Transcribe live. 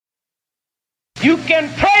You can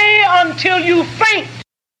pray until you faint.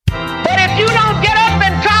 But if you don't get up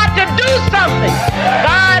and try to do something,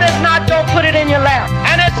 God is not going to put it in your lap.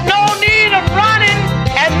 And it's no need of running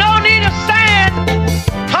and no need of saying,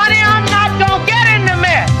 honey, I'm not going to get in the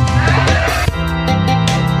mess.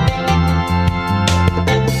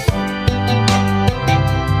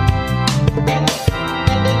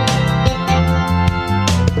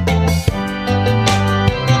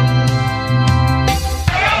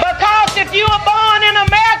 Because if you were born in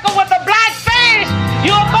America with a black face,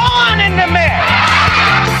 you were born in the mess.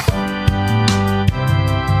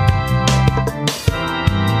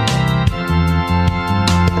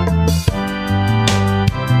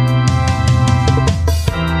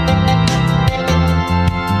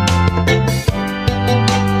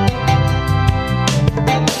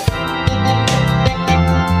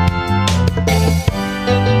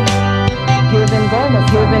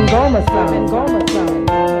 Cuban Goma sound.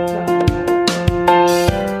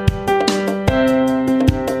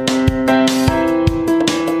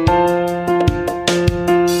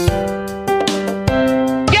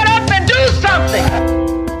 Get up and do something.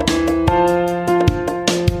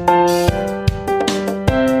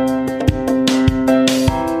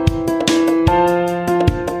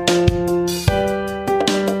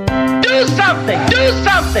 Do something. Do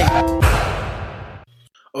something.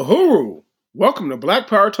 Uhuru, welcome to Black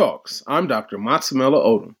Power Talks. I'm Dr. Matsamela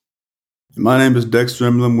Odom. My name is Dexter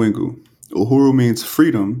Mlumwingu. Uhuru means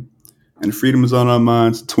freedom, and freedom is on our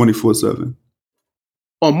minds 24/7.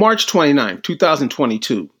 On March 29,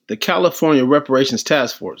 2022, the California Reparations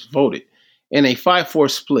Task Force voted in a 5-4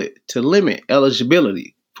 split to limit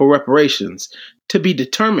eligibility for reparations to be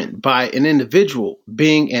determined by an individual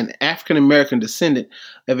being an African American descendant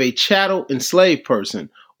of a chattel enslaved person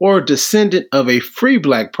or a descendant of a free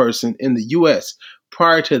black person in the U.S.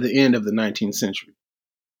 prior to the end of the 19th century.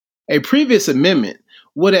 A previous amendment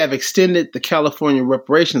would have extended the California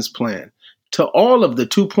reparations plan to all of the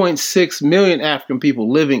 2.6 million African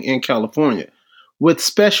people living in California, with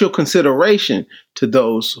special consideration to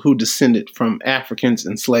those who descended from Africans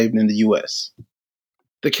enslaved in the U.S.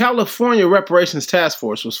 The California Reparations Task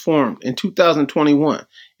Force was formed in 2021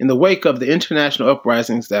 in the wake of the international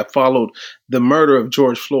uprisings that followed the murder of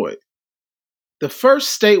George Floyd. The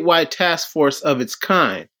first statewide task force of its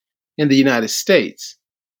kind in the United States,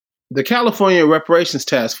 the California Reparations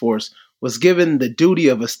Task Force was given the duty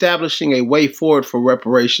of establishing a way forward for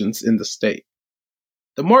reparations in the state.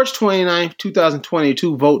 The March 29,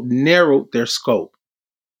 2022 vote narrowed their scope.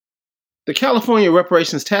 The California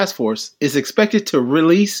Reparations Task Force is expected to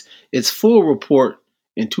release its full report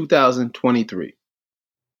in 2023.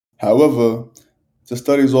 However, the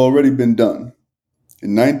study has already been done.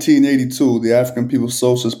 In 1982, the African People's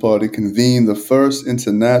Socialist Party convened the first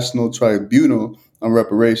international tribunal on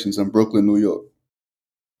reparations in Brooklyn, New York.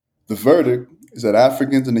 The verdict is that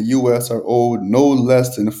Africans in the U.S. are owed no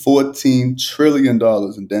less than $14 trillion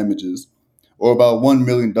in damages, or about $1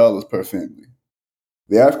 million per family.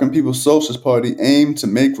 The African People's Socialist Party aimed to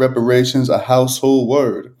make reparations a household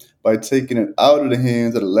word by taking it out of the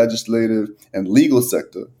hands of the legislative and legal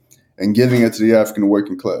sector and giving it to the African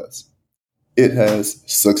working class. It has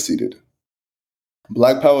succeeded.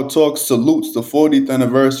 Black Power Talks salutes the 40th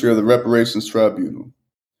anniversary of the Reparations Tribunal.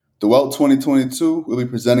 Throughout 2022, we'll be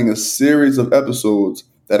presenting a series of episodes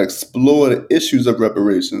that explore the issues of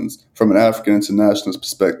reparations from an African internationalist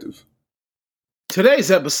perspective.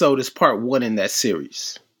 Today's episode is part 1 in that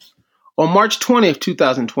series. On March 20th,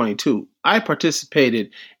 2022, I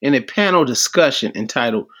participated in a panel discussion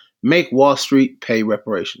entitled Make Wall Street Pay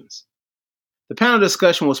Reparations. The panel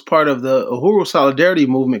discussion was part of the Uhuru Solidarity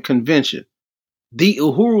Movement convention. The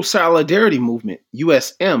Uhuru Solidarity Movement,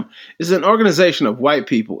 USM, is an organization of white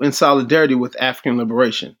people in solidarity with African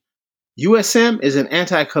liberation. USM is an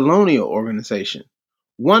anti-colonial organization.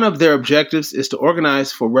 One of their objectives is to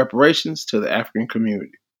organize for reparations to the African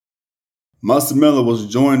community. Matsamela was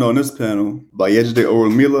joined on this panel by Yejide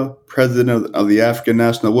Orumila, president of the African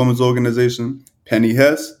National Women's Organization, Penny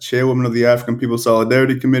Hess, chairwoman of the African People's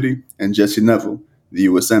Solidarity Committee, and Jesse Neville, the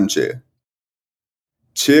USM chair.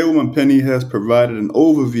 Chairwoman Penny Hess provided an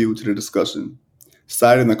overview to the discussion.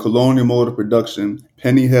 Citing the colonial mode of production,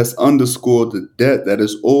 Penny Hess underscored the debt that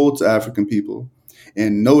is owed to African people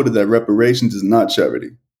and noted that reparations is not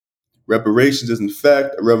charity. Reparations is in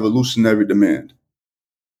fact a revolutionary demand.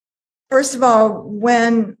 First of all,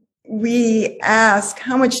 when we ask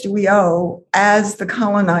how much do we owe as the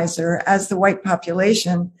colonizer, as the white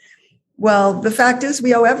population, well, the fact is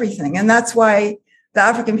we owe everything. And that's why the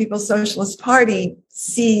African People's Socialist Party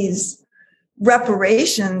sees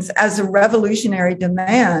reparations as a revolutionary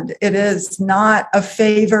demand. It is not a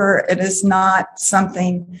favor. It is not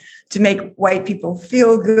something to make white people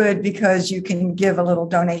feel good because you can give a little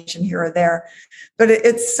donation here or there. But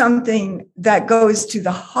it's something that goes to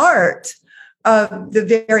the heart of the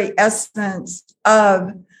very essence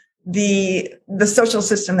of the social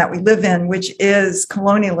system that we live in, which is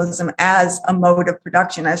colonialism as a mode of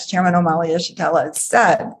production, as Chairman Omali Yeshitela has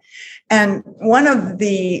said. And one of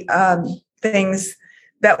the things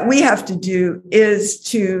that we have to do is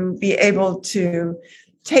to be able to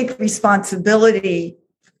take responsibility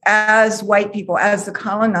as white people, as the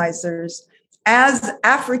colonizers, as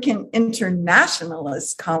African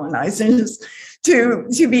internationalist colonizers, to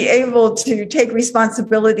be able to take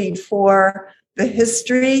responsibility for the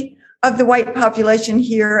history of the white population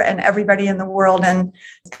here and everybody in the world, and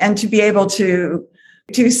to be able to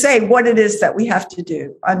say what it is that we have to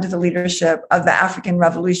do under the leadership of the African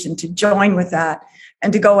Revolution to join with that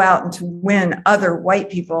and to go out and to win other white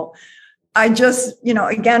people. I just,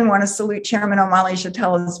 again, want to salute Chairman Omali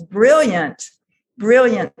Yeshitela's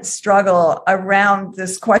brilliant struggle around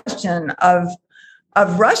this question of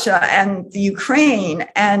Russia and the Ukraine,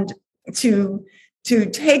 and to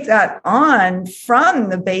take that on from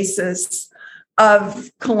the basis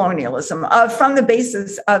of colonialism, from the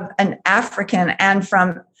basis of an African, and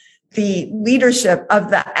from the leadership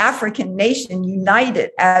of the African nation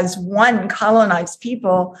united as one colonized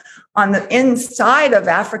people on the inside of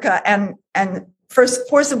Africa and first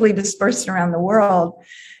forcibly dispersed around the world.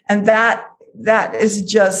 And that is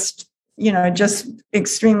just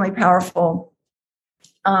extremely powerful.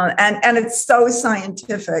 And it's so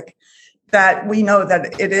scientific that we know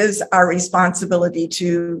that it is our responsibility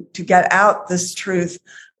to get out this truth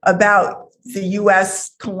about the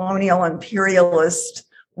U.S. colonial imperialist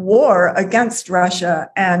war against Russia,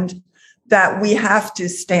 and that we have to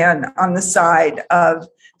stand on the side of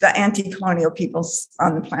the anti-colonial peoples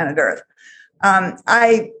on the planet Earth.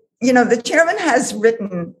 The chairman has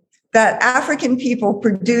written that African people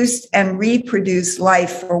produced and reproduced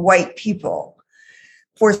life for white people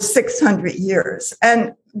for 600 years.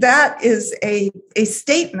 And that is a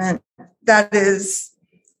statement that is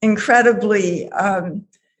incredibly,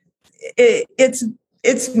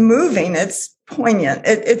 it's moving, it's poignant,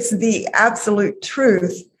 it's the absolute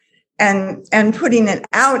truth, and putting it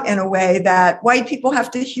out in a way that white people have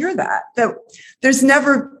to hear that there's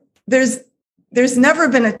never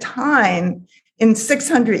been a time in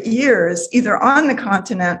 600 years, either on the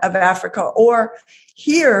continent of Africa or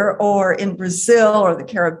here or in Brazil or the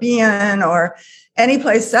Caribbean or any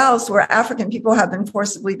place else where African people have been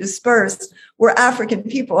forcibly dispersed, where African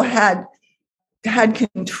people had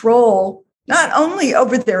control not only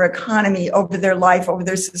over their economy, over their life, over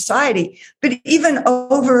their society, but even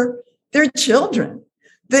over their children.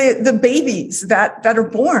 The babies that are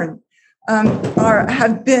born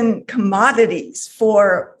have been commodities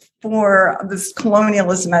for this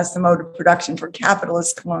colonialism as the mode of production, for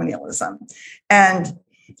capitalist colonialism. And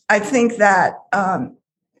I think that, and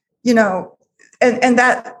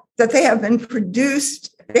that they have been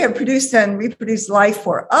produced and reproduced life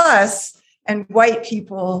for us, and white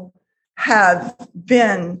people have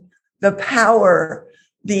been the power,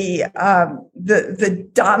 the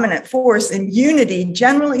dominant force in unity,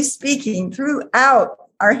 generally speaking, throughout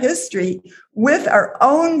our history with our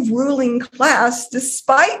own ruling class,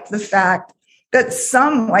 despite the fact that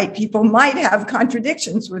some white people might have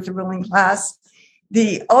contradictions with the ruling class.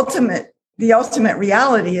 The ultimate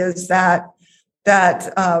reality is that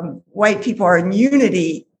white people are in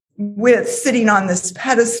unity with sitting on this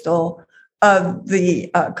pedestal of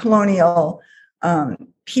the colonial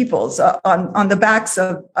peoples, on the backs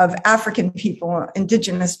of African people,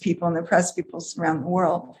 indigenous people, and oppressed peoples around the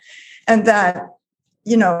world. And that,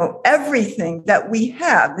 everything that we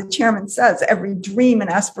have, the chairman says, every dream and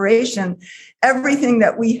aspiration, everything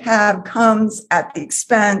that we have comes at the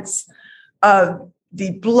expense of the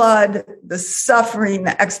blood, the suffering,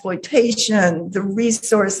 the exploitation, the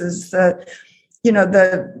resources, the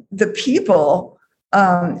people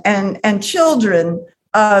and children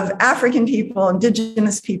of African people,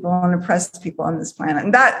 indigenous people, and oppressed people on this planet.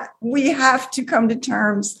 And that we have to come to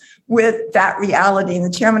terms with that reality. And the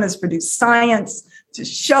chairman has produced science to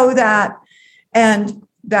show that, and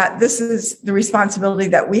that this is the responsibility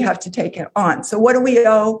that we have to take it on. So what do we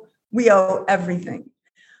owe? We owe everything.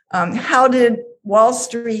 How did Wall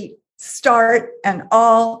Street start, and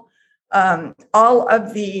all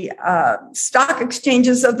of the stock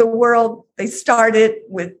exchanges of the world? They started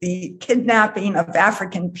with the kidnapping of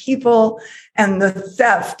African people and the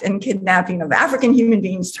theft and kidnapping of African human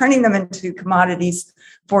beings, turning them into commodities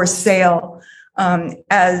for sale.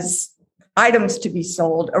 As items to be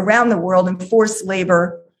sold around the world and forced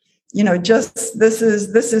labor. Just this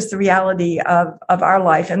is the reality of our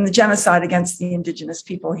life and the genocide against the indigenous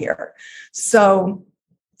people here. So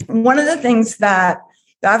one of the things that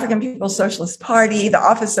the African People's Socialist Party, the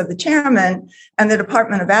Office of the Chairman, and the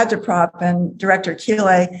Department of Agitprop and Director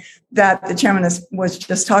Kile, that the chairman was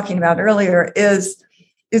just talking about earlier, is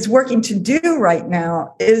working to do right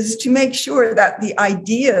now is to make sure that the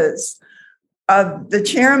ideas of the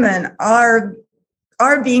chairman are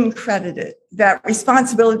being credited, that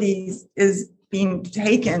responsibility is being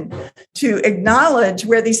taken to acknowledge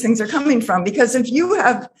where these things are coming from. Because if you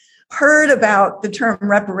have heard about the term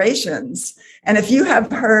reparations, and if you have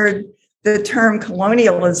heard the term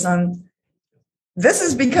colonialism, this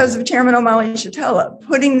is because of Chairman Omali Yeshitela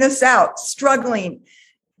putting this out, struggling,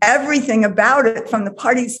 everything about it, from the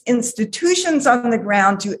party's institutions on the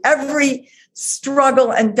ground to every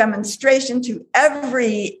struggle and demonstration to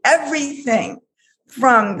everything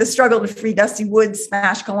from the struggle to free Dusty Woods,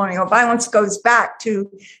 smash colonial violence, goes back to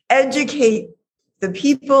educate the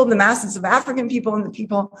people, the masses of African people and the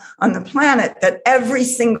people on the planet, that every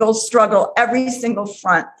single struggle, every single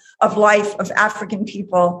front of life of African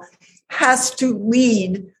people has to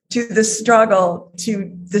lead to the struggle to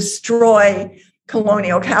destroy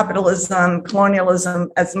colonialism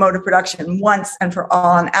as mode of production once and for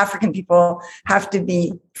all. And African people have to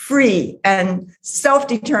be free and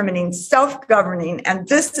self-determining, self-governing. And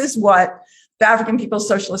this is what the African People's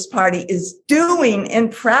Socialist Party is doing in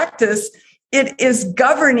practice. It is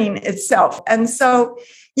governing itself. And so,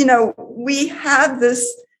 we have this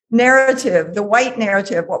narrative, the white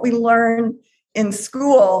narrative, what we learn in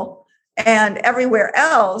school and everywhere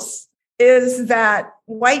else is that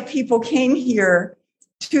white people came here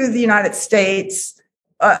to the United States,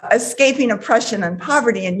 escaping oppression and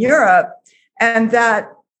poverty in Europe, and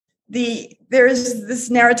that there's this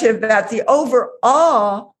narrative that the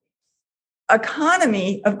overall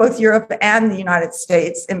economy of both Europe and the United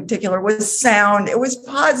States in particular was sound. It was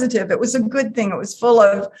positive. It was a good thing. It was full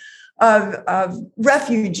of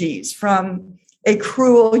refugees from a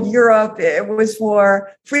cruel Europe. It was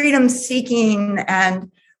for freedom seeking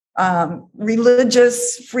and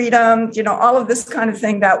religious freedom, all of this kind of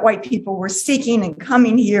thing that white people were seeking and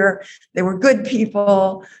coming here. They were good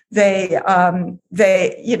people. They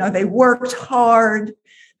worked hard.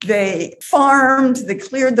 They farmed. They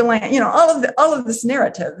cleared the land. All of this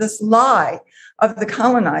narrative, this lie of the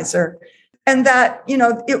colonizer, and that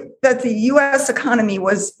that the U.S. economy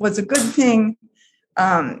was a good thing,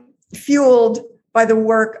 fueled by the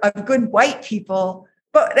work of good white people,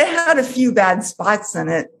 but it had a few bad spots in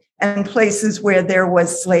it and places where there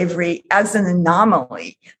was slavery as an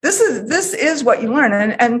anomaly. This is what you learn.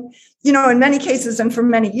 And in many cases and for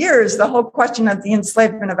many years, the whole question of the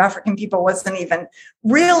enslavement of African people wasn't even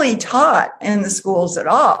really taught in the schools at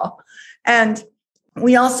all. And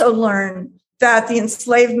we also learn that the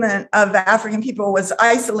enslavement of African people was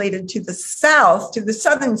isolated to the South, to the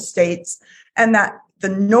southern states, and that the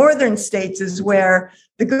northern states is where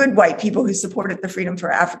the good white people who supported the freedom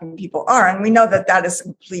for African people are. And we know that that is a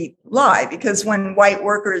complete lie, because when white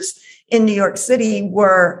workers in New York City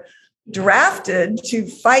were drafted to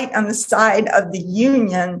fight on the side of the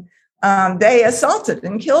Union, they assaulted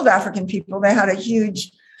and killed African people. They had a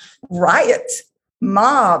huge riot,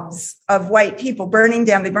 mobs of white people burning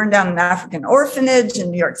down. They burned down an African orphanage in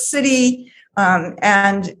New York City.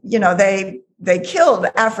 They killed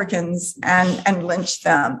Africans and lynched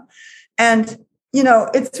them. And,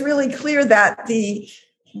 it's really clear that the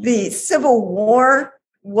Civil War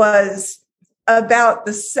was about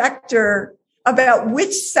which sector of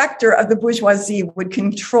the bourgeoisie would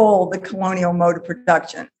control the colonial mode of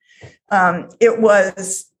production. It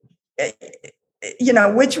was,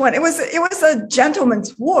 which one? It was a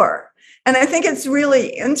gentleman's war. And I think it's really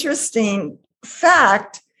interesting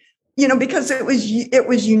fact, because it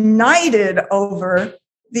was united over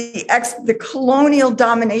the colonial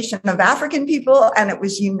domination of African people, and it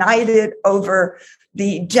was united over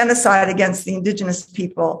the genocide against the indigenous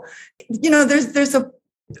people. There's a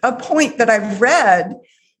point that I've read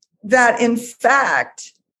that, in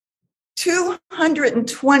fact,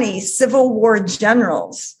 220 Civil War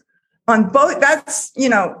generals on both, that's,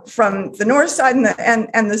 from the North side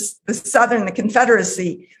and the Southern, the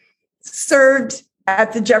Confederacy, served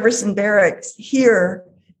at the Jefferson Barracks here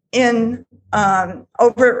in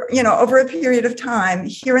over a period of time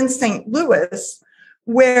here in St. Louis,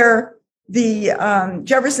 where the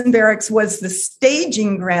Jefferson Barracks was the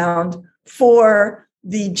staging ground for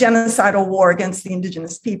the genocidal war against the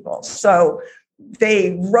indigenous people. So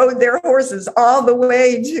they rode their horses all the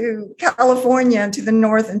way to California and to the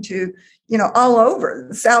north and to, all over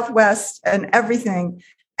the Southwest and everything.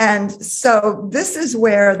 And so this is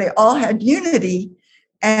where they all had unity.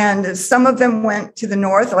 And some of them went to the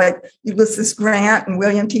North, like Ulysses Grant and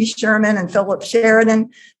William T. Sherman and Philip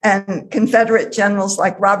Sheridan, and Confederate generals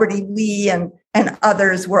like Robert E. Lee and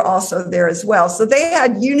others were also there as well. So they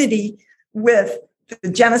had unity with the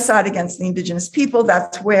genocide against the indigenous people.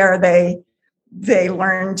 That's where they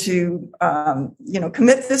learned to,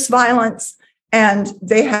 commit this violence. And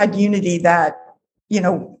they had unity that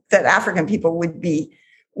African people would be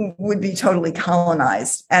totally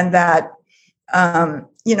colonized, and that, and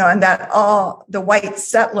that all the white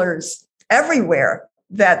settlers everywhere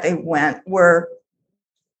that they went were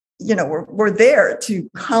there to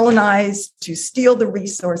colonize, to steal the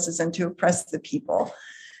resources, and to oppress the people.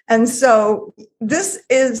 And so this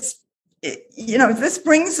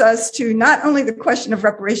brings us to not only the question of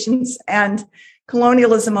reparations and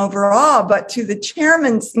colonialism overall, but to the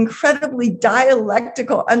chairman's incredibly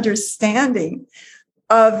dialectical understanding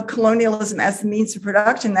of colonialism as the means of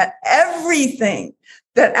production, that everything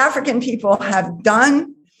that African people have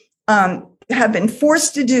done, have been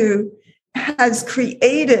forced to do, has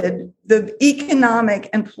created the economic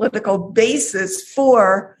and political basis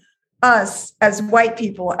for us as white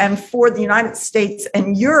people and for the United States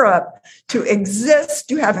and Europe to exist,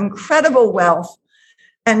 to have incredible wealth,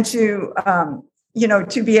 and to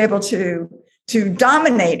be able to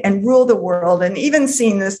dominate and rule the world. And even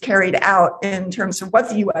seeing this carried out in terms of what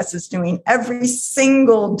the U.S. is doing every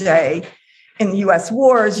single day in U.S.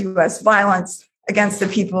 wars, U.S. violence against the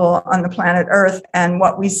people on the planet Earth, and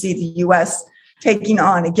what we see the U.S. taking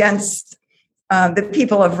on against the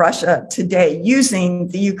people of Russia today, using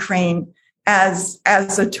the Ukraine as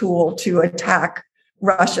a tool to attack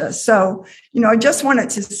Russia. So, I just wanted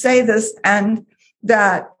to say this, and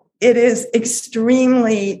that it is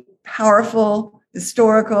extremely powerful,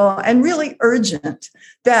 historical, and really urgent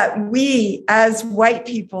that we as white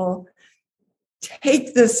people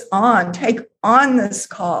take on this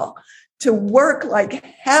call to work like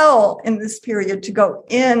hell in this period, to go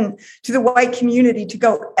in to the white community, to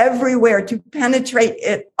go everywhere, to penetrate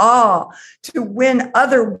it all, to win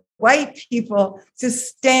other white people to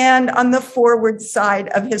stand on the forward side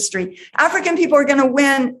of history. African people are going to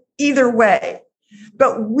win either way,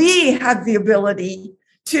 but we have the ability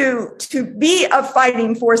to be a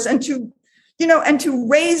fighting force and to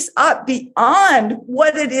raise up beyond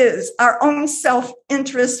what it is, our own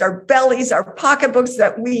self-interest, our bellies, our pocketbooks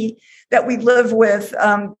that we live with,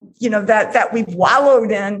 that we've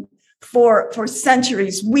wallowed in for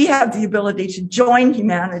centuries. We have the ability to join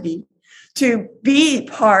humanity, to be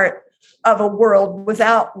part of a world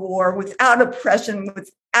without war, without oppression,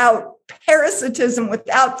 without parasitism,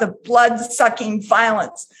 without the blood-sucking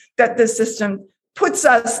violence that this system puts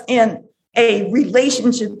us in a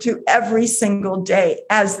relationship to every single day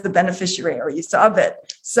as the beneficiaries of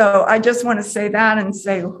it. So I just want to say that and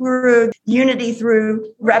say, Uhuru, unity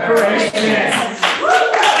through reparations.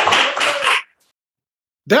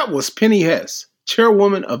 That was Penny Hess,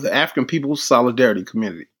 chairwoman of the African People's Solidarity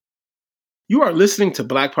Committee. You are listening to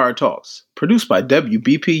Black Power Talks, produced by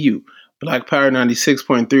WBPU, Black Power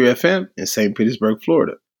 96.3 FM in St. Petersburg,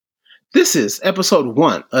 Florida. This is episode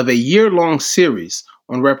 1 of a year-long series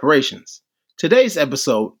on reparations. Today's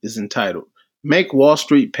episode is entitled, Make Wall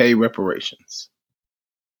Street Pay Reparations.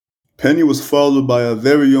 Penny was followed by our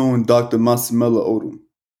very own Dr. Masamela Odom.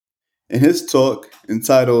 In his talk,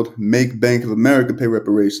 entitled Make Bank of America Pay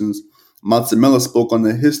Reparations, Masamela spoke on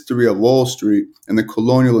the history of Wall Street and the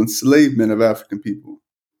colonial enslavement of African people.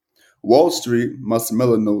 Wall Street,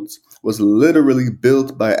 Masamela notes, was literally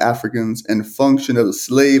built by Africans and functioned as a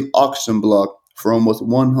slave auction block for almost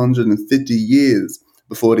 150 years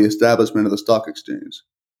before the establishment of the stock exchange.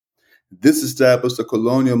 This established a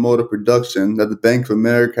colonial mode of production that the Bank of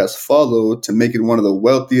America has followed to make it one of the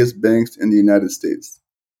wealthiest banks in the United States.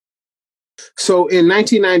 So in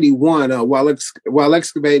 1991, while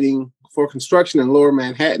excavating for construction in Lower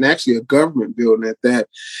Manhattan, actually a government building at that,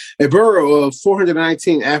 a borough of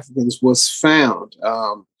 419 Africans was found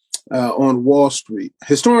on Wall Street.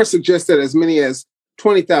 Historians suggest that as many as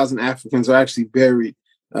 20,000 Africans are actually buried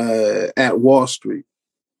at Wall Street.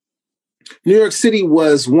 New York City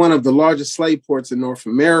was one of the largest slave ports in North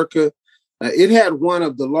America. It had one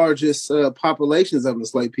of the largest populations of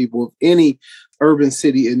enslaved people of any urban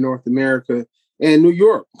city in North America. And New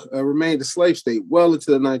York remained a slave state well into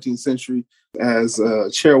the 19th century, as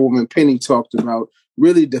Chairwoman Penny talked about,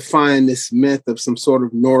 really define this myth of some sort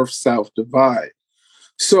of north-south divide.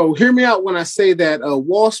 So hear me out when I say that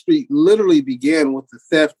Wall Street literally began with the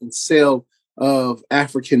theft and sale of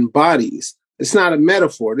African bodies. It's not a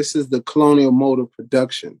metaphor. This is the colonial mode of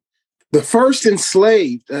production. The first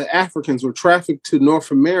enslaved Africans were trafficked to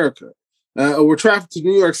North America, were trafficked to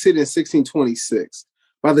New York City in 1626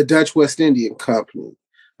 by the Dutch West Indian Company,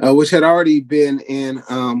 which had already been in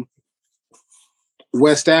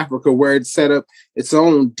West Africa, where it set up its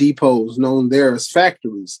own depots known there as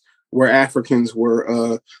factories, where Africans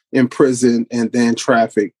were imprisoned and then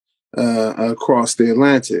trafficked across the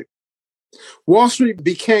Atlantic. Wall Street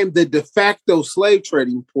became the de facto slave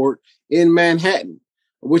trading port in Manhattan,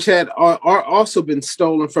 which had also been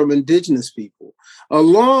stolen from indigenous people. A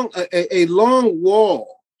long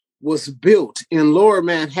wall was built in Lower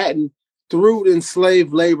Manhattan through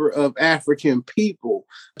enslaved labor of African people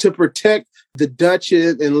to protect the Dutch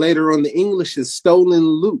and later on the English's stolen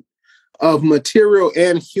loot of material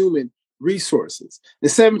and human resources. In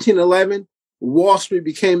 1711, Wall Street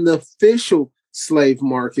became the official slave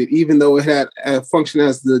market, even though it had functioned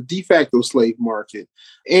as the de facto slave market.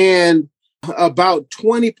 And about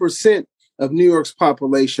 20% of New York's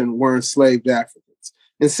population were enslaved Africans.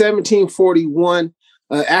 In 1741,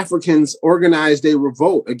 Africans organized a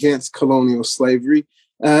revolt against colonial slavery,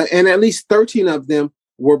 and at least 13 of them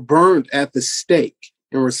were burned at the stake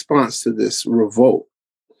in response to this revolt.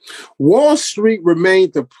 Wall Street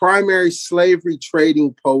remained the primary slavery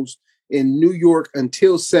trading post in New York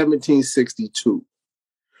until 1762.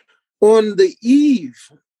 On the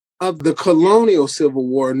eve of the colonial civil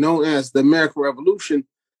war, known as the American Revolution,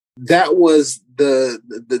 that was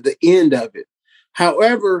the end of it.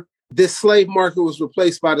 However, this slave market was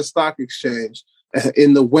replaced by the stock exchange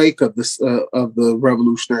in the wake of the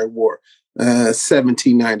Revolutionary War,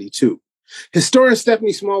 1792. Historian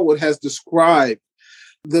Stephanie Smallwood has described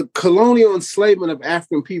the colonial enslavement of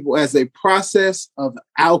African people as a process of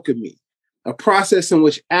alchemy, a process in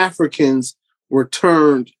which Africans were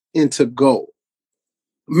turned into gold.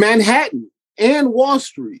 Manhattan and Wall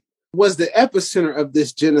Street was the epicenter of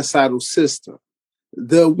this genocidal system.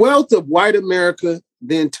 The wealth of white America,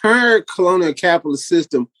 the entire colonial capitalist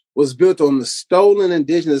system, was built on the stolen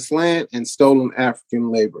indigenous land and stolen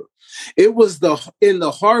African labor. It was in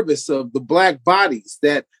the harvest of the Black bodies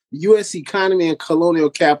that the U.S. economy and colonial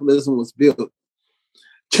capitalism was built.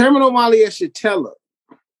 Chairman Omali Yeshitela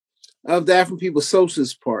of the African People's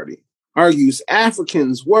Socialist Party argues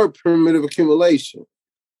Africans were primitive accumulation,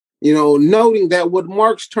 noting that what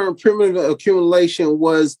Marx termed primitive accumulation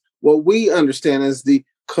was what we understand as the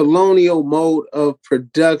colonial mode of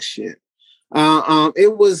production.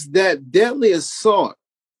 It was that deadly assault,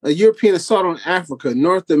 a European assault on Africa,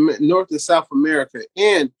 North and South America,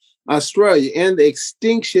 and Australia, and the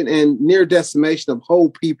extinction and near decimation of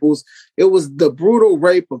whole peoples. It was the brutal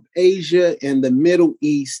rape of Asia and the Middle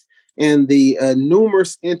East, and the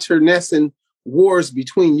numerous internecine wars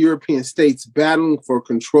between European states battling for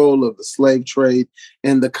control of the slave trade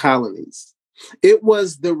and the colonies. It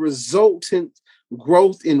was the resultant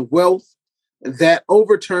growth in wealth that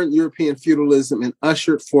overturned European feudalism and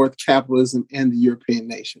ushered forth capitalism and the European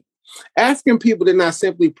nation. African people did not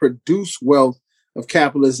simply produce wealth of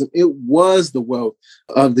capitalism, it was the wealth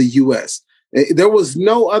of the U.S. There was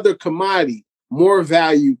no other commodity more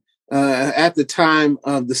valued at the time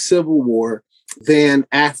of the Civil War than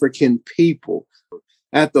African people.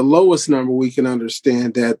 At the lowest number, we can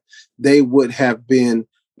understand that they would have been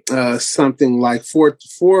something like $4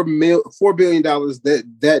 billion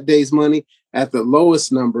that day's money. At the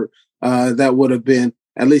lowest number, that would have been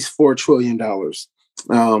at least $4 trillion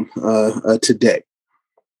today.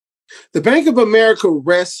 The Bank of America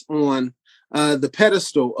rests on the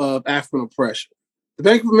pedestal of African oppression. The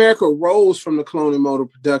Bank of America rose from the colonial mode of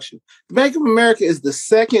production. The Bank of America is the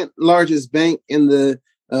second largest bank in the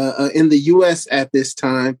U.S. at this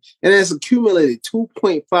time, and has accumulated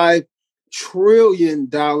 $2.5 trillion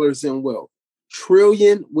in wealth.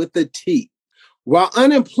 Trillion with a T. While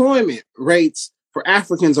unemployment rates for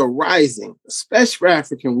Africans are rising, especially for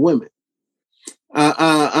African women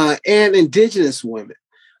and indigenous women,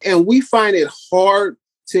 and we find it hard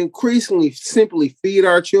to increasingly simply feed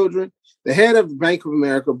our children, the head of the Bank of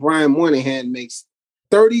America, Brian Moynihan, makes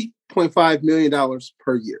 $30.5 million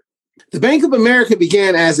per year. The Bank of America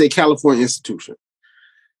began as a California institution,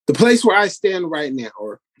 the place where I stand right now,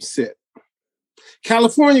 or sit.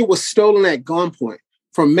 California was stolen at gunpoint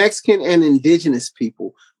from Mexican and indigenous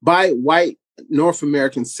people by white North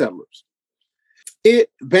American settlers.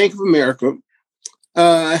 Bank of America,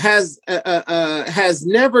 has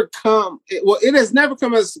never come. It has never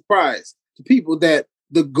come as a surprise to people that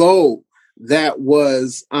the gold that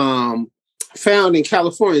was found in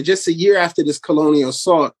California just a year after this colonial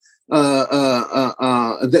assault, that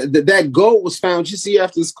gold was found just a year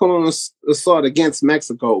after this colonial assault against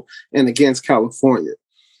Mexico and against California.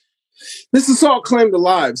 This assault claimed the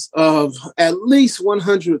lives of at least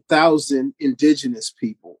 100,000 indigenous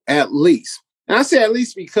people, at least. And I say at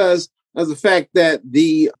least because of the fact that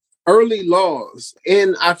the early laws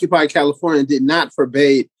in occupied California did not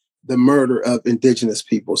forbade the murder of indigenous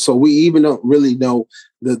people. So we even don't really know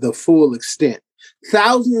the full extent.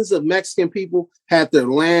 Thousands of Mexican people had their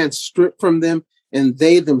land stripped from them and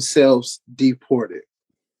they themselves deported.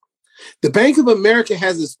 The Bank of America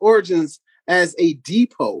has its origins as a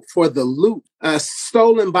depot for the loot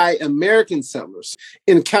stolen by American settlers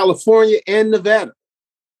in California and Nevada.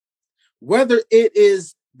 Whether it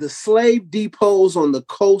is the slave depots on the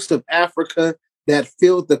coast of Africa that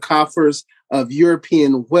filled the coffers of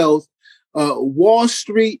European wealth, Wall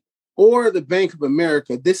Street, or the Bank of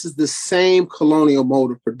America, this is the same colonial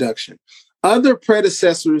mode of production. Other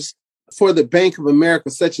predecessors for the Bank of America,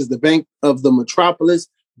 such as the Bank of the Metropolis,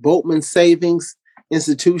 Boatman Savings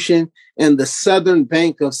Institution, and the Southern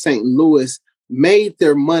Bank of St. Louis, made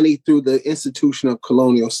their money through the institution of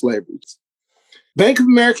colonial slavery. Bank of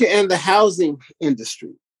America and the housing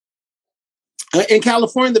industry. In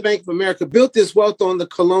California, the Bank of America built this wealth on the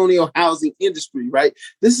colonial housing industry, right?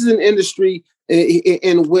 This is an industry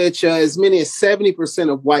in which as many as 70%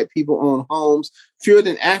 of white people own homes, fewer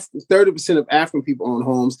than 30% of African people own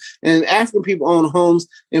homes, and African people own homes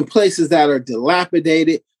in places that are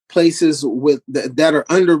dilapidated, places that are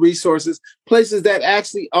under resources, places that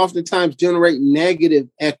actually oftentimes generate negative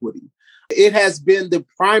equity. It has been the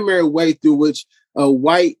primary way through which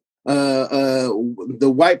the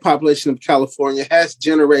white population of California has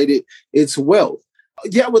generated its wealth.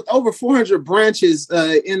 Yet with over 400 branches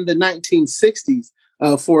in the 1960s,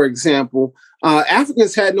 for example,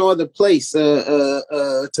 Africans had no other place to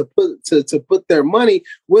put their money,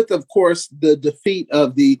 with, of course, the defeat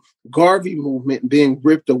of the Garvey movement being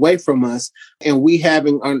ripped away from us and we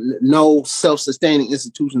having no self-sustaining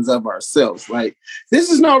institutions of ourselves, right? This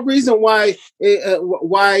is no reason why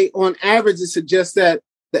on average it suggests that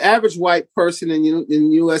the average white person in the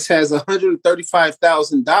U.S. has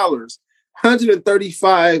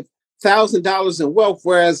 $135,000 in wealth,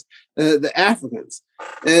 whereas the Africans,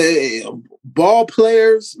 ball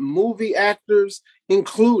players, movie actors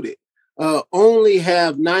included, only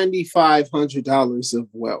have $9,500 of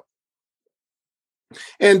wealth.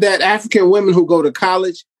 And that African women who go to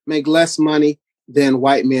college make less money than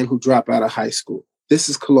white men who drop out of high school. This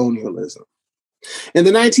is colonialism. In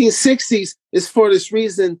the 1960s, it's for this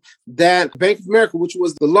reason that Bank of America, which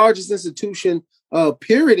was the largest institution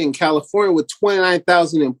period in California with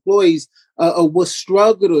 29,000 employees, was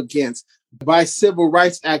struggled against by civil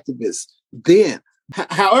rights activists then.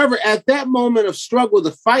 However, at that moment of struggle,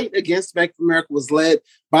 the fight against Bank of America was led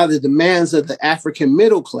by the demands of the African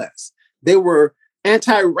middle class. They were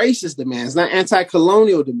anti-racist demands, not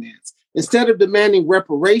anti-colonial demands. Instead of demanding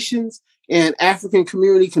reparations and African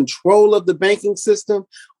community control of the banking system,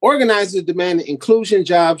 organizers demanded inclusion,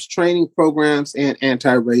 jobs, training programs, and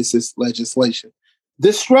anti-racist legislation.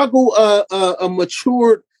 The struggle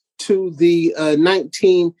matured to the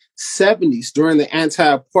 1970s during the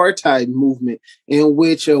anti-apartheid movement, in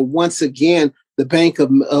which once again the Bank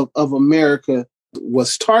of America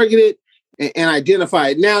was targeted and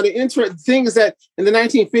identified. Now, the interesting thing is that in the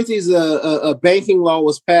 1950s, a banking law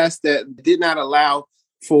was passed that did not allow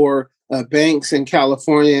for banks in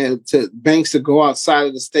California to go outside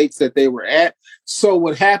of the states that they were at. So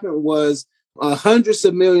what happened was hundreds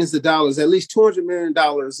of millions of dollars, at least $200 million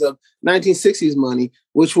of 1960s money,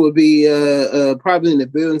 which would be probably in the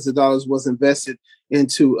billions of dollars, was invested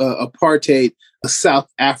into apartheid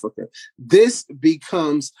South Africa. This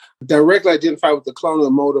becomes directly identified with the colonial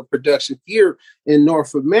mode of production here in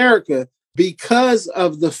North America because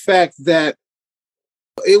of the fact that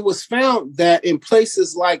it was found that in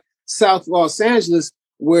places like South Los Angeles,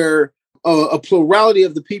 where a plurality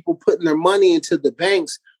of the people putting their money into the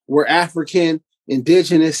banks were African,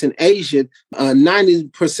 indigenous, and Asian,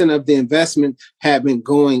 90% of the investment had been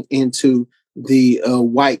going into the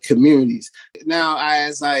white communities. Now,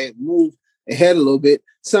 as I move ahead a little bit,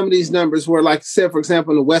 some of these numbers were, like I said, for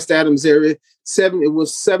example, in the West Adams area, it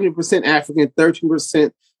was 70% African,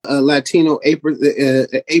 13% Latino,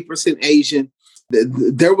 8% Asian.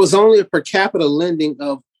 There was only a per capita lending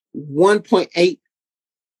of $1.83.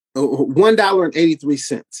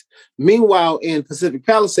 Meanwhile, in Pacific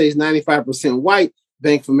Palisades, 95% white,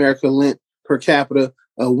 Bank of America lent per capita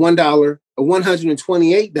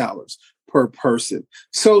 $128 per person.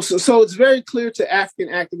 So it's very clear to African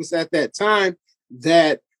activists at that time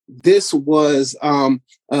that this was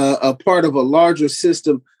a part of a larger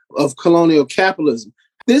system of colonial capitalism.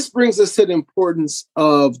 This brings us to the importance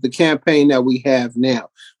of the campaign that we have now.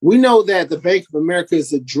 We know that the Bank of America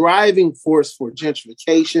is a driving force for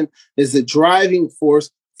gentrification, is a driving force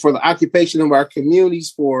for the occupation of our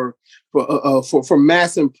communities, for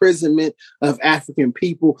mass imprisonment of African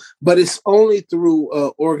people. But it's only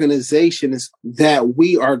through organizations that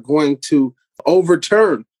we are going to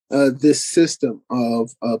overturn this system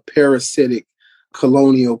of parasitic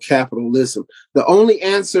colonial capitalism. The only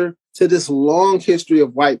answer to this long history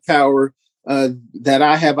of white power that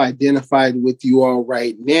I have identified with you all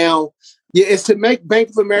right now is to make Bank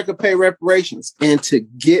of America pay reparations and to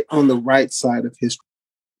get on the right side of history.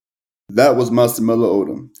 That was Masamela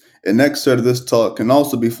Odom. An excerpt of this talk can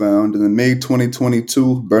also be found in the May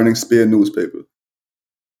 2022 Burning Spear newspaper.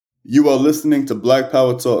 You are listening to Black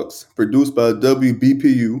Power Talks, produced by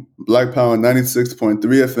WBPU, Black Power 96.3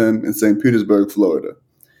 FM in St. Petersburg, Florida.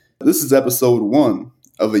 This is episode 1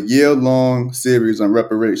 of a year-long series on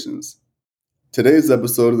reparations. Today's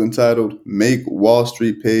episode is entitled Make Wall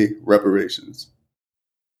Street Pay Reparations.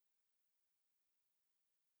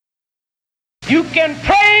 You can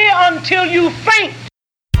pray until you faint,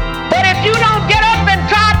 but if you don't get up and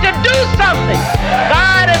try to do something,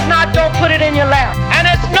 God is not going to put it in your lap. And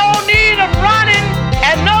it's no need of running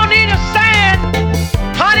and no need of saying,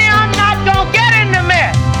 honey, I'm not going to get in the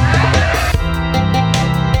mess.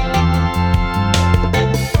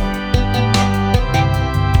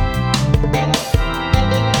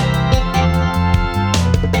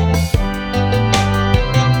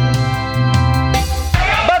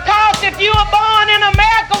 Because if you were born in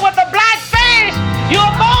America with a black face, you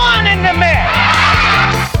were born in the mess.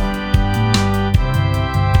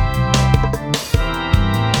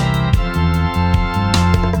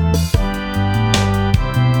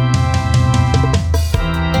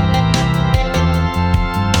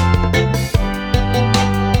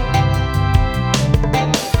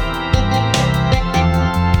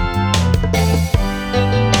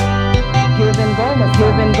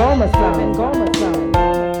 Giving Goma some.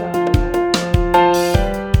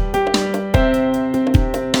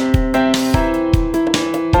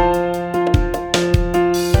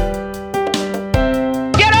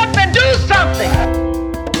 Get up and do something.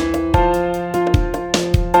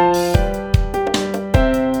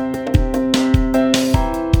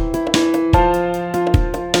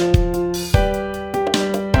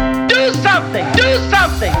 Do something. Do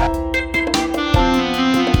something.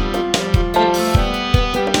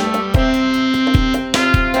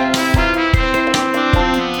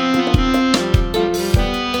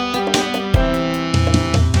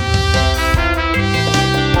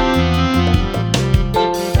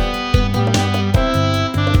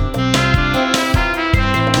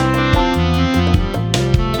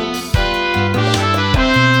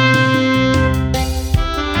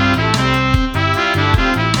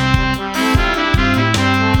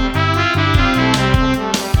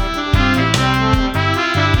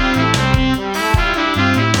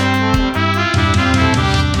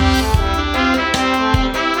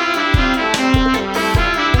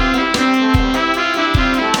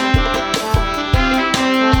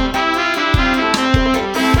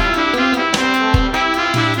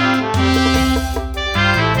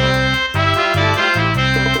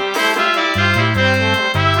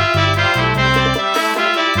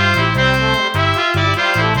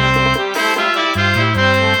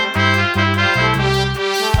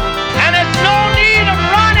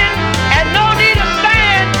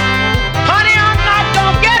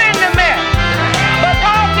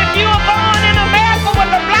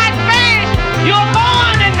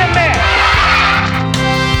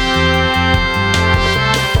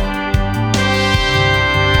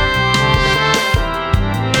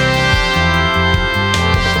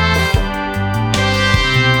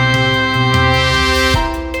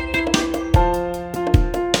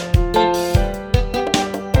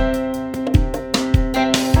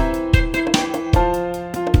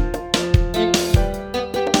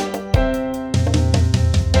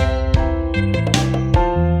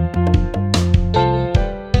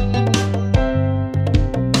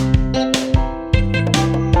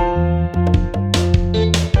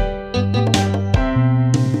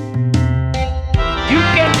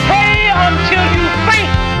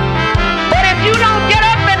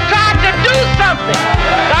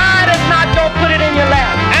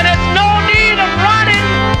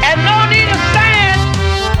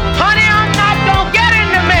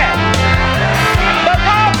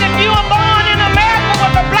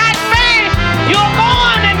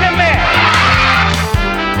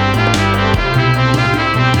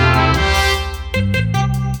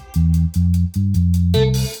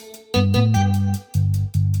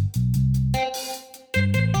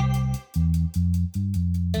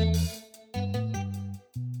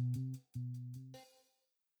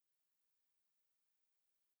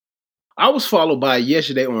 I was followed by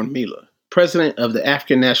Yejide Orunmila, president of the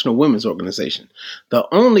African National Women's Organization, the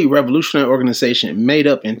only revolutionary organization made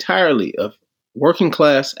up entirely of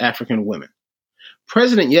working-class African women.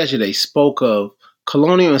 President Yejide spoke of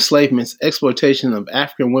colonial enslavement's exploitation of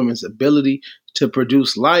African women's ability to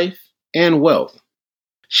produce life and wealth.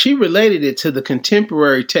 She related it to the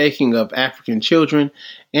contemporary taking of African children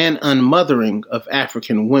and unmothering of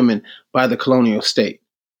African women by the colonial state.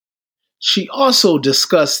 She also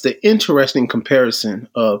discussed the interesting comparison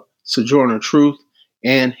of Sojourner Truth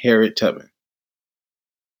and Harriet Tubman.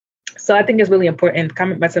 So I think it's really important.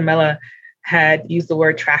 Carmen Mella had used the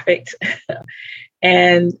word trafficked.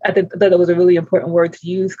 And I thought that was a really important word to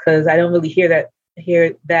use because I don't really hear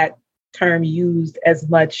that term used as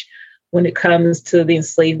much when it comes to the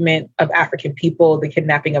enslavement of African people, the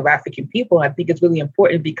kidnapping of African people. I think it's really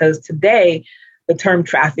important because today the term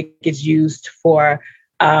traffic is used for,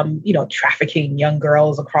 trafficking young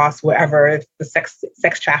girls across wherever, the sex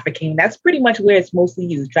trafficking. That's pretty much where it's mostly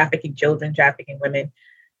used, trafficking children, trafficking women.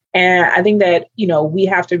 And I think that, we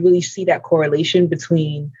have to really see that correlation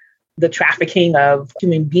between the trafficking of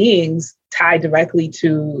human beings tied directly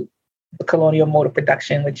to the colonial mode of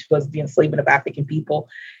production, which was the enslavement of African people.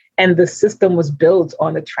 And the system was built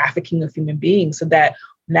on the trafficking of human beings so that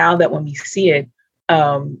now that when we see it,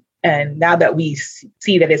 and now that we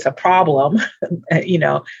see that it's a problem,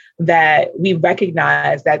 that we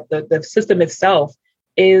recognize that the system itself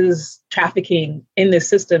is trafficking in this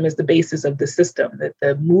system is the basis of the system, that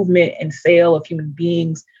the movement and sale of human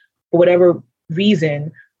beings, for whatever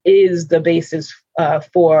reason, is the basis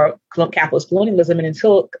for capitalist colonialism. And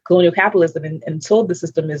until colonial capitalism, until the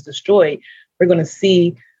system is destroyed, we're going to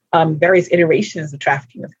see various iterations of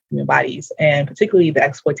trafficking of human bodies, and particularly the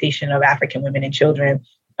exploitation of African women and children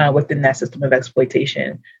within that system of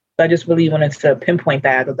exploitation. So I just really wanted to pinpoint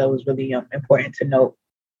that. I thought that was really important to note.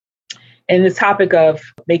 And this topic of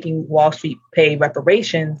making Wall Street pay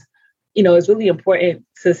reparations, it's really important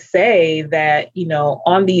to say that,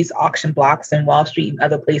 on these auction blocks in Wall Street and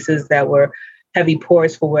other places that were heavy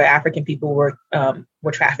ports for where African people were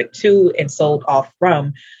trafficked to and sold off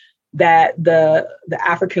from, that the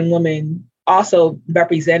African woman also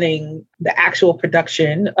representing the actual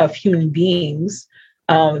production of human beings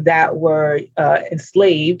that were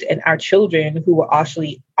enslaved, and our children who were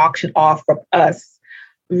actually auctioned off from us,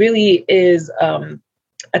 really is a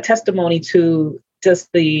testimony to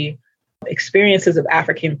just the experiences of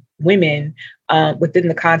African women within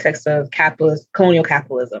the context of colonial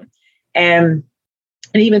capitalism. And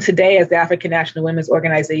even today, as the African National Women's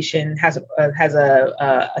Organization has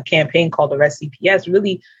a campaign called the Arrest CPS,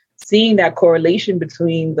 really seeing that correlation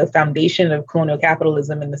between the foundation of colonial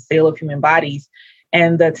capitalism and the sale of human bodies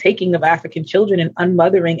and the taking of African children and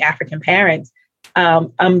unmothering African parents,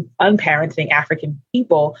 unparenting African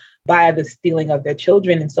people by the stealing of their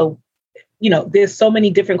children. And so, there's so many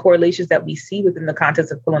different correlations that we see within the context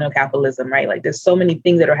of colonial capitalism, right? Like there's so many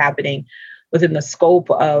things that are happening within the scope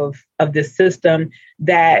of this system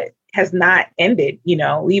that has not ended.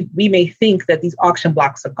 We may think that these auction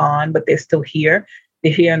blocks are gone, but they're still here.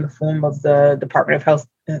 They're here in the form of the Department of Health,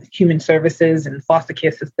 Human Services, and foster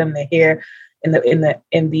care system. They're here in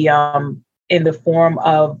the form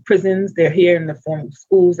of prisons. They're here in the form of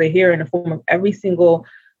schools. They're here in the form of every single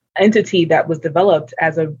entity that was developed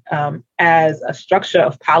as a structure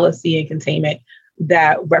of policy and containment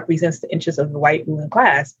that represents the interests of the white ruling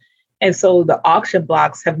class. And so the auction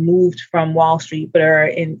blocks have moved from Wall Street, but are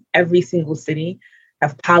in every single city,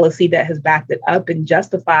 have policy that has backed it up and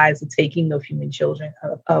justifies the taking of human children,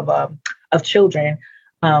 of children,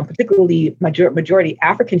 particularly majority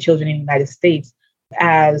African children in the United States,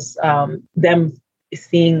 as them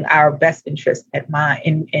seeing our best interest at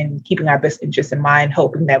mind and keeping our best interest in mind,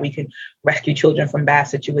 hoping that we can rescue children from bad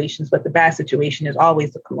situations. But the bad situation is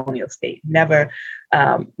always the colonial state, never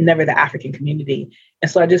the African community. And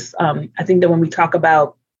so I think that when we talk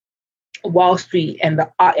about Wall Street and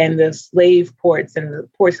the slave ports and the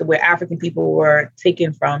ports where African people were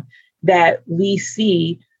taken from, that we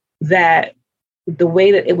see that the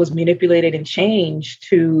way that it was manipulated and changed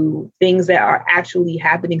to things that are actually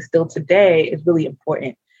happening still today is really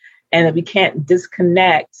important. And that we can't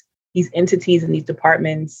disconnect these entities and these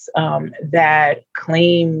departments that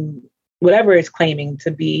claim whatever it's claiming to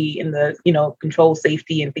be in the, control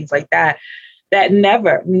safety and things like that, that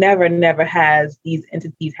never has these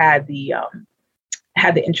entities had the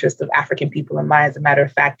interest of African people in mind. As a matter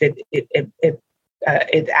of fact,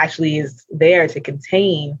 it actually is there to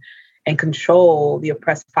contain and control the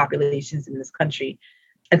oppressed populations in this country.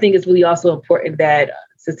 I think it's really also important that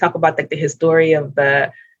to talk about the history of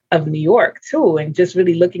the New York too, and just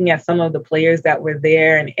really looking at some of the players that were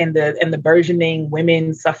there and the burgeoning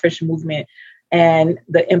women's suffrage movement and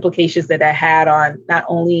the implications that had on not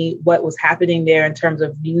only what was happening there in terms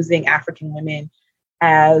of using African women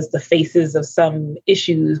as the faces of some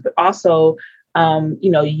issues, but also,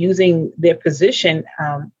 using their position,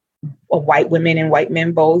 of white women and white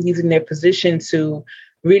men both using their position to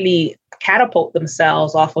really catapult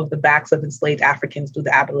themselves off of the backs of enslaved Africans through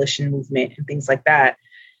the abolition movement and things like that.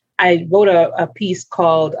 I wrote a piece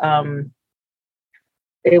called,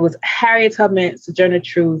 it was Harriet Tubman, Sojourner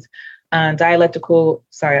Truth, philosophical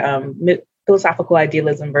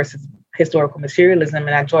idealism versus historical materialism.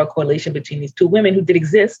 And I draw a correlation between these two women who did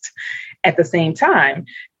exist at the same time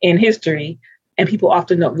in history. And people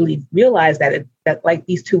often don't really realize that like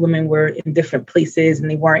these two women were in different places and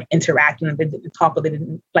they weren't interacting. They didn't talk, or they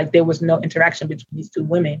didn't, like, there was no interaction between these two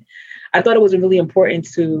women. I thought it was really important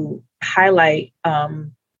to highlight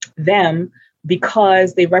them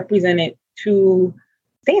because they represented two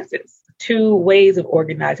stances, two ways of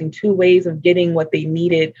organizing, two ways of getting what they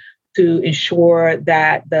needed to ensure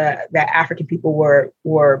that that African people were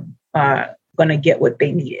going to get what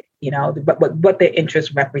they needed, what their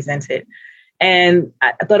interests represented. And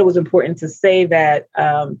I thought it was important to say that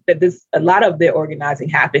a lot of their organizing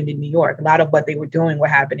happened in New York. A lot of what they were doing were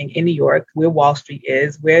happening in New York, where Wall Street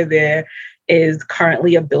is, where there is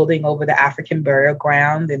currently a building over the African burial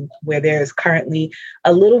ground, and where there is currently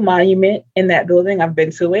a little monument in that building. I've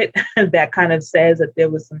been to it that kind of says that there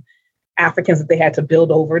was some Africans that they had to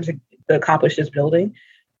build over to accomplish this building.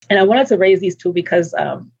 And I wanted to raise these two because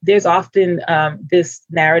there's often this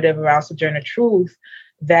narrative around Sojourner Truth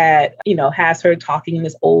that, has her talking in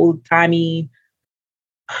this old timey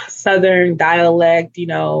Southern dialect,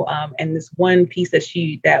 and this one piece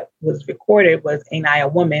that was recorded was "Ain't I a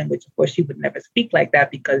Woman," which of course she would never speak like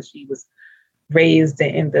that because she was raised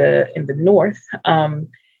in the North.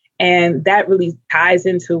 And that really ties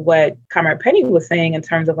into what Comrade Penny was saying in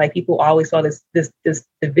terms of, like, people always saw this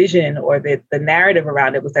division, or the narrative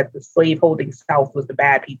around it was that the slave-holding South was the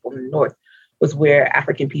bad people and the North was where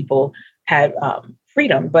African people had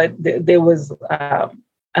freedom. But there was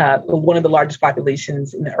one of the largest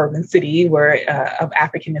populations in the urban city of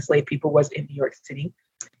African enslaved people was in New York City.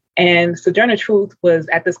 And Sojourner Truth was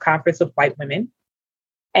at this conference of white women.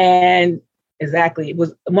 And exactly, it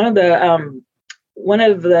was one of the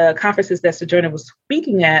conferences that Sojourner was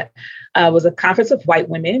speaking at was a conference of white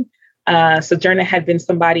women. Sojourner had been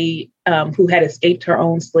somebody who had escaped her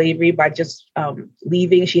own slavery by just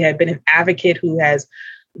leaving. She had been an advocate who has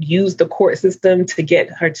used the court system to get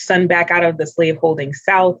her son back out of the slaveholding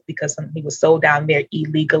South because he was sold down there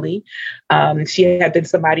illegally. She had been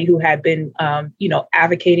somebody who had been,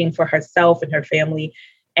 advocating for herself and her family,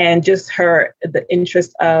 and just the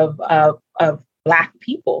interest of Black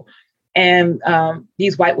people. And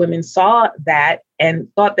these white women saw that and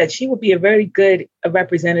thought that she would be a very good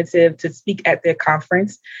representative to speak at their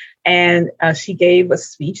conference. And she gave a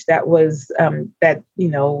speech that was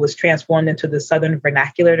was transformed into the Southern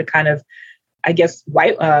vernacular to kind of, I guess,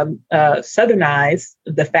 Southernize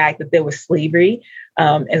the fact that there was slavery,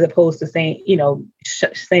 as opposed to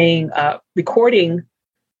saying, recording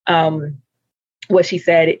what she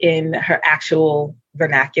said in her actual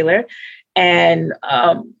vernacular. And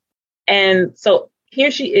so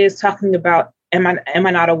here she is talking about, am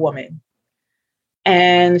I not a woman?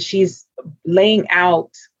 And she's laying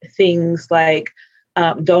out things like,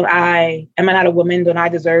 am I not a woman? Don't I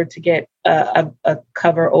deserve to get a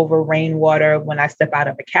cover over rainwater when I step out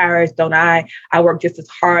of a carriage? Don't I work just as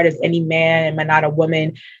hard as any man? Am I not a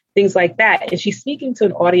woman? Things like that. And she's speaking to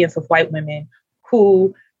an audience of white women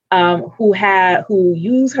who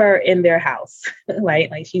use her in their house,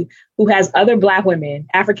 right? Like who has other Black women,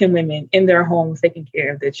 African women in their homes, taking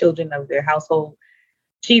care of their children, of their household.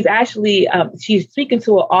 She's actually, she's speaking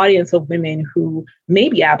to an audience of women who may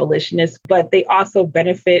be abolitionists, but they also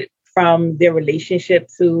benefit from their relationship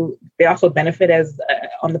they also benefit as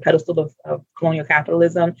on the pedestal of colonial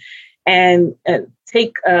capitalism, and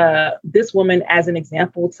take this woman as an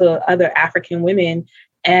example to other African women,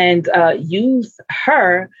 and use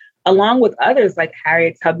her along with others like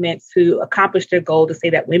Harriet Tubman to accomplish their goal to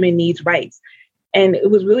say that women need rights. And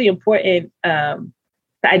it was really important to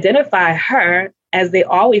identify her, as they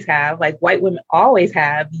always have, like white women always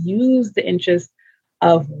have, used the interests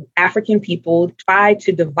of African people, try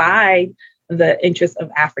to divide the interests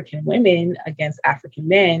of African women against African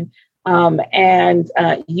men, and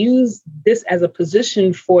use this as a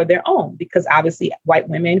position for their own, because obviously white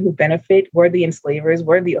women who benefit were the enslavers,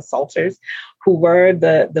 were the assaulters, who were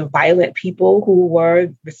the violent people who were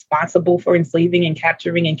responsible for enslaving and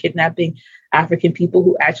capturing and kidnapping African people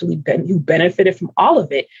who actually who benefited from all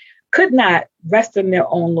of it, could not rest on their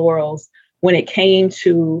own laurels when it came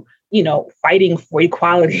to, fighting for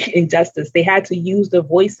equality and justice. They had to use the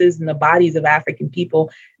voices and the bodies of African people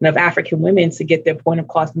and of African women to get their point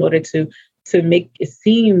across in order to make it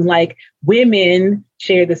seem like women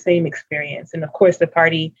share the same experience. And of course, the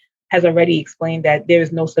party has already explained that there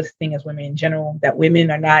is no such thing as women in general, that women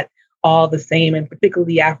are not all the same, and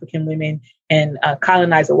particularly African women and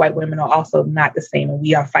colonizer white women are also not the same. And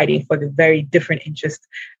we are fighting for the very different interests.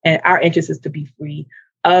 And our interest is to be free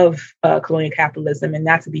of colonial capitalism and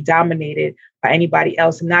not to be dominated by anybody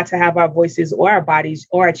else, and not to have our voices or our bodies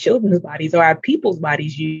or our children's bodies or our people's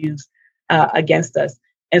bodies used against us.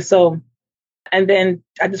 And then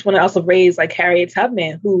I just want to also raise like Harriet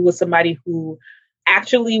Tubman, who was somebody who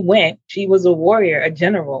actually she was a warrior, a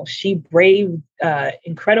general. She braved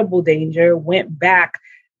incredible danger, went back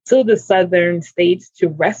to the southern states to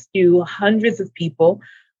rescue hundreds of people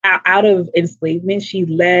out of enslavement. She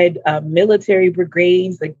led military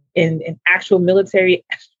brigades in actual military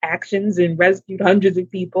actions and rescued hundreds of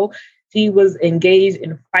people. She was engaged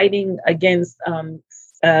in fighting against in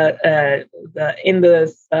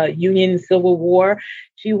the Union Civil War.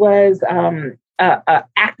 She was an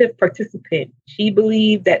active participant. She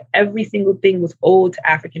believed that every single thing was owed to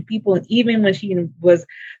African people. And even when she was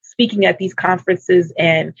speaking at these conferences,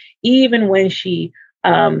 and even when she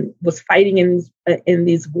was fighting in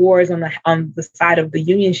these wars on the side of the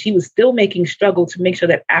Union, she was still making struggle to make sure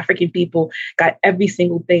that African people got every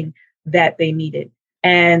single thing that they needed.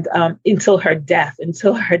 And until her death,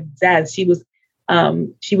 she was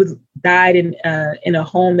died in a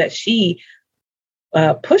home that she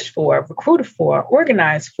pushed for, recruited for,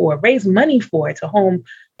 organized for, raised money for, to home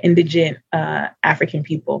indigent African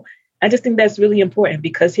people. I just think that's really important,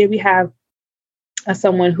 because here we have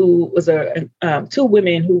someone who was two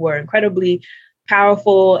women who were incredibly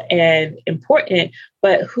powerful and important,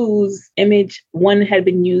 but whose image, one had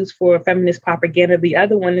been used for feminist propaganda. The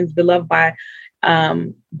other one is beloved by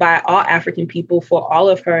all African people for all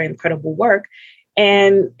of her incredible work.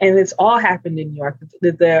 And it's all happened in New York.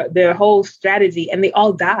 Their whole strategy, and they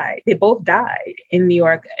all died. They both died in New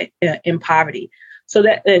York in poverty. So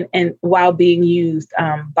that, and while being used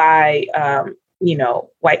by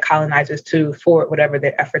white colonizers to forward whatever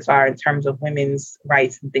their efforts are in terms of women's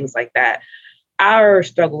rights and things like that. Our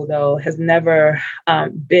struggle, though, has never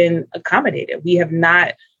been accommodated. We have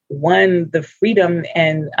not won the freedom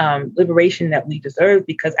and liberation that we deserve,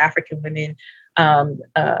 because African women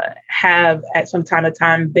have at some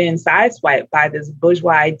time been sideswiped by this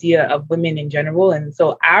bourgeois idea of women in general. And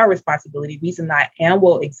so our responsibility, reason that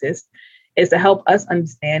ANWO exists, is to help us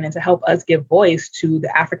understand and to help us give voice to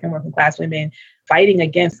the African working class women fighting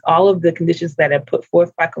against all of the conditions that are put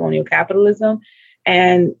forth by colonial capitalism,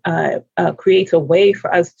 and creates a way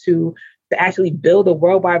for us to actually build a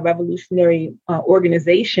worldwide revolutionary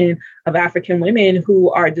organization of African women who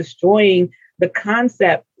are destroying the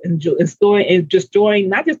concept and destroying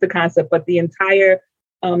not just the concept, but the entire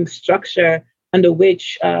structure under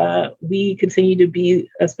which we continue to be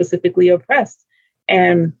specifically oppressed.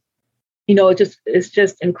 And it's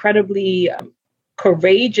just incredibly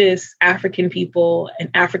courageous African people and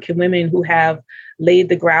African women who have laid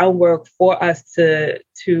the groundwork for us to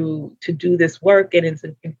do this work. And it's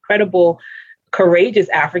an incredible, courageous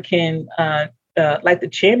African, like the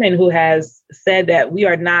chairman, who has said that we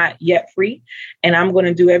are not yet free. And I'm going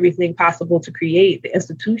to do everything possible to create the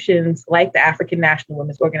institutions like the African National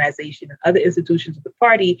Women's Organization and other institutions of the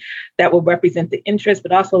party that will represent the interests,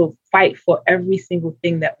 but also fight for every single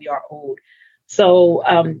thing that we are owed. So,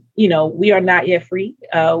 we are not yet free.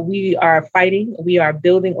 We are fighting. We are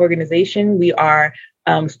building organization. We are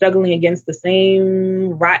struggling against the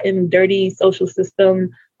same rotten, dirty social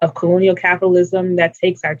system of colonial capitalism that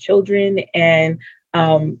takes our children and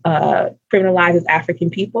criminalizes African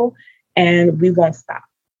people. And we won't stop.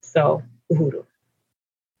 So, uhuru.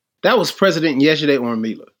 That was President Yejide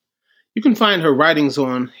Orunmila. You can find her writings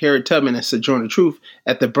on Harriet Tubman and Sojourner Truth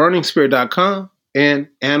at theburningspear.com and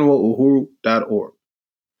ANWOUhuru.org.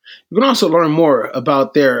 You can also learn more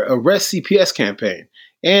about their Arrest CPS campaign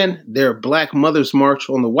and their Black Mothers March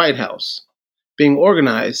on the White House, being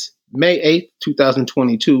organized May 8th,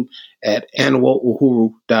 2022 at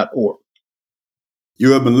ANWOUhuru.org.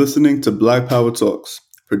 You have been listening to Black Power Talks,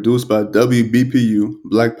 produced by WBPU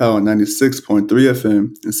Black Power 96.3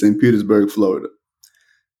 FM in St. Petersburg, Florida.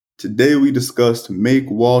 Today we discussed Make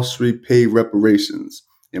Wall Street Pay Reparations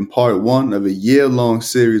in part 1 of a year-long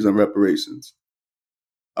series on reparations.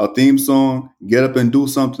 Our theme song, Get Up and Do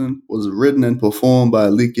Something, was written and performed by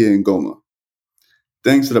Alike Ngoma.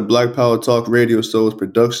 Thanks to the Black Power Talk radio show's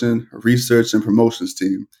production, research, and promotions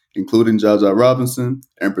team, including Jaja Robinson,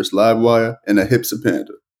 Empress Livewire, and Ahipsa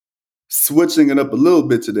Panda. Switching it up a little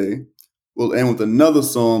bit today, we'll end with another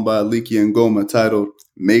song by Alike Ngoma titled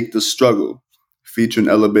Make the Struggle, featuring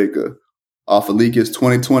Ella Baker, off Alike's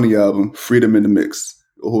 2020 album, Freedom in the Mix.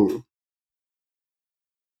 Uhuru.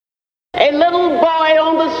 A little boy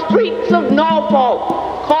on the streets of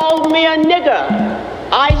Norfolk called me a nigger.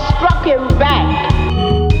 I struck him back.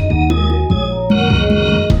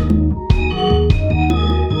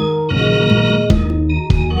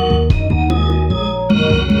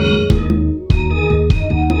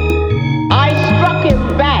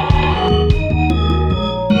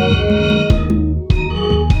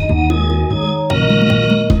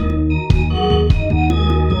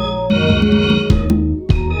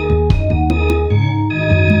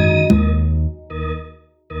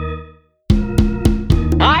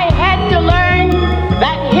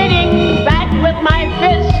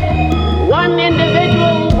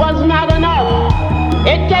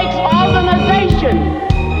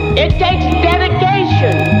 It takes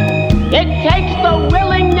dedication. It takes the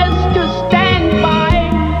willingness to stand by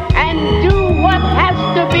and do what has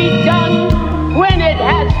to be done when it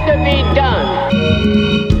has to be done.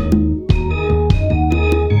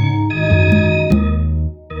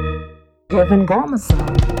 Kevin Gormison.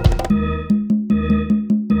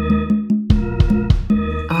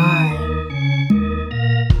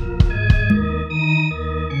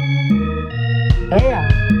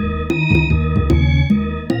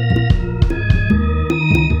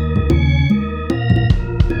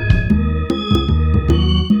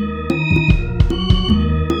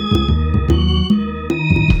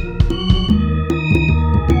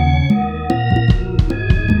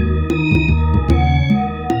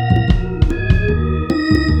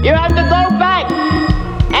 You have to go back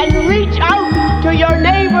and reach out to your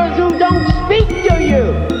neighbors who don't speak to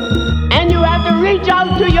you. And you have to reach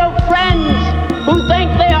out to your friends who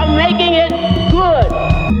think they are making it good.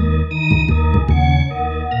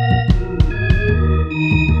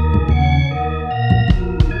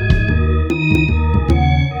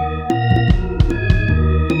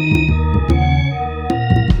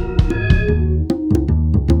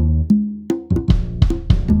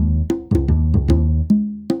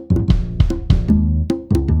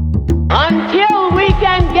 Until we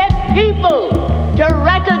can get people to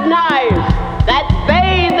recognize that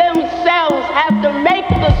they themselves have to make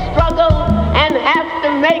the struggle and have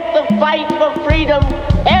to make the fight for freedom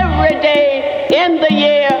every day in the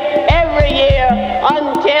year, every year,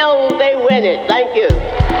 until they win it. Thank you.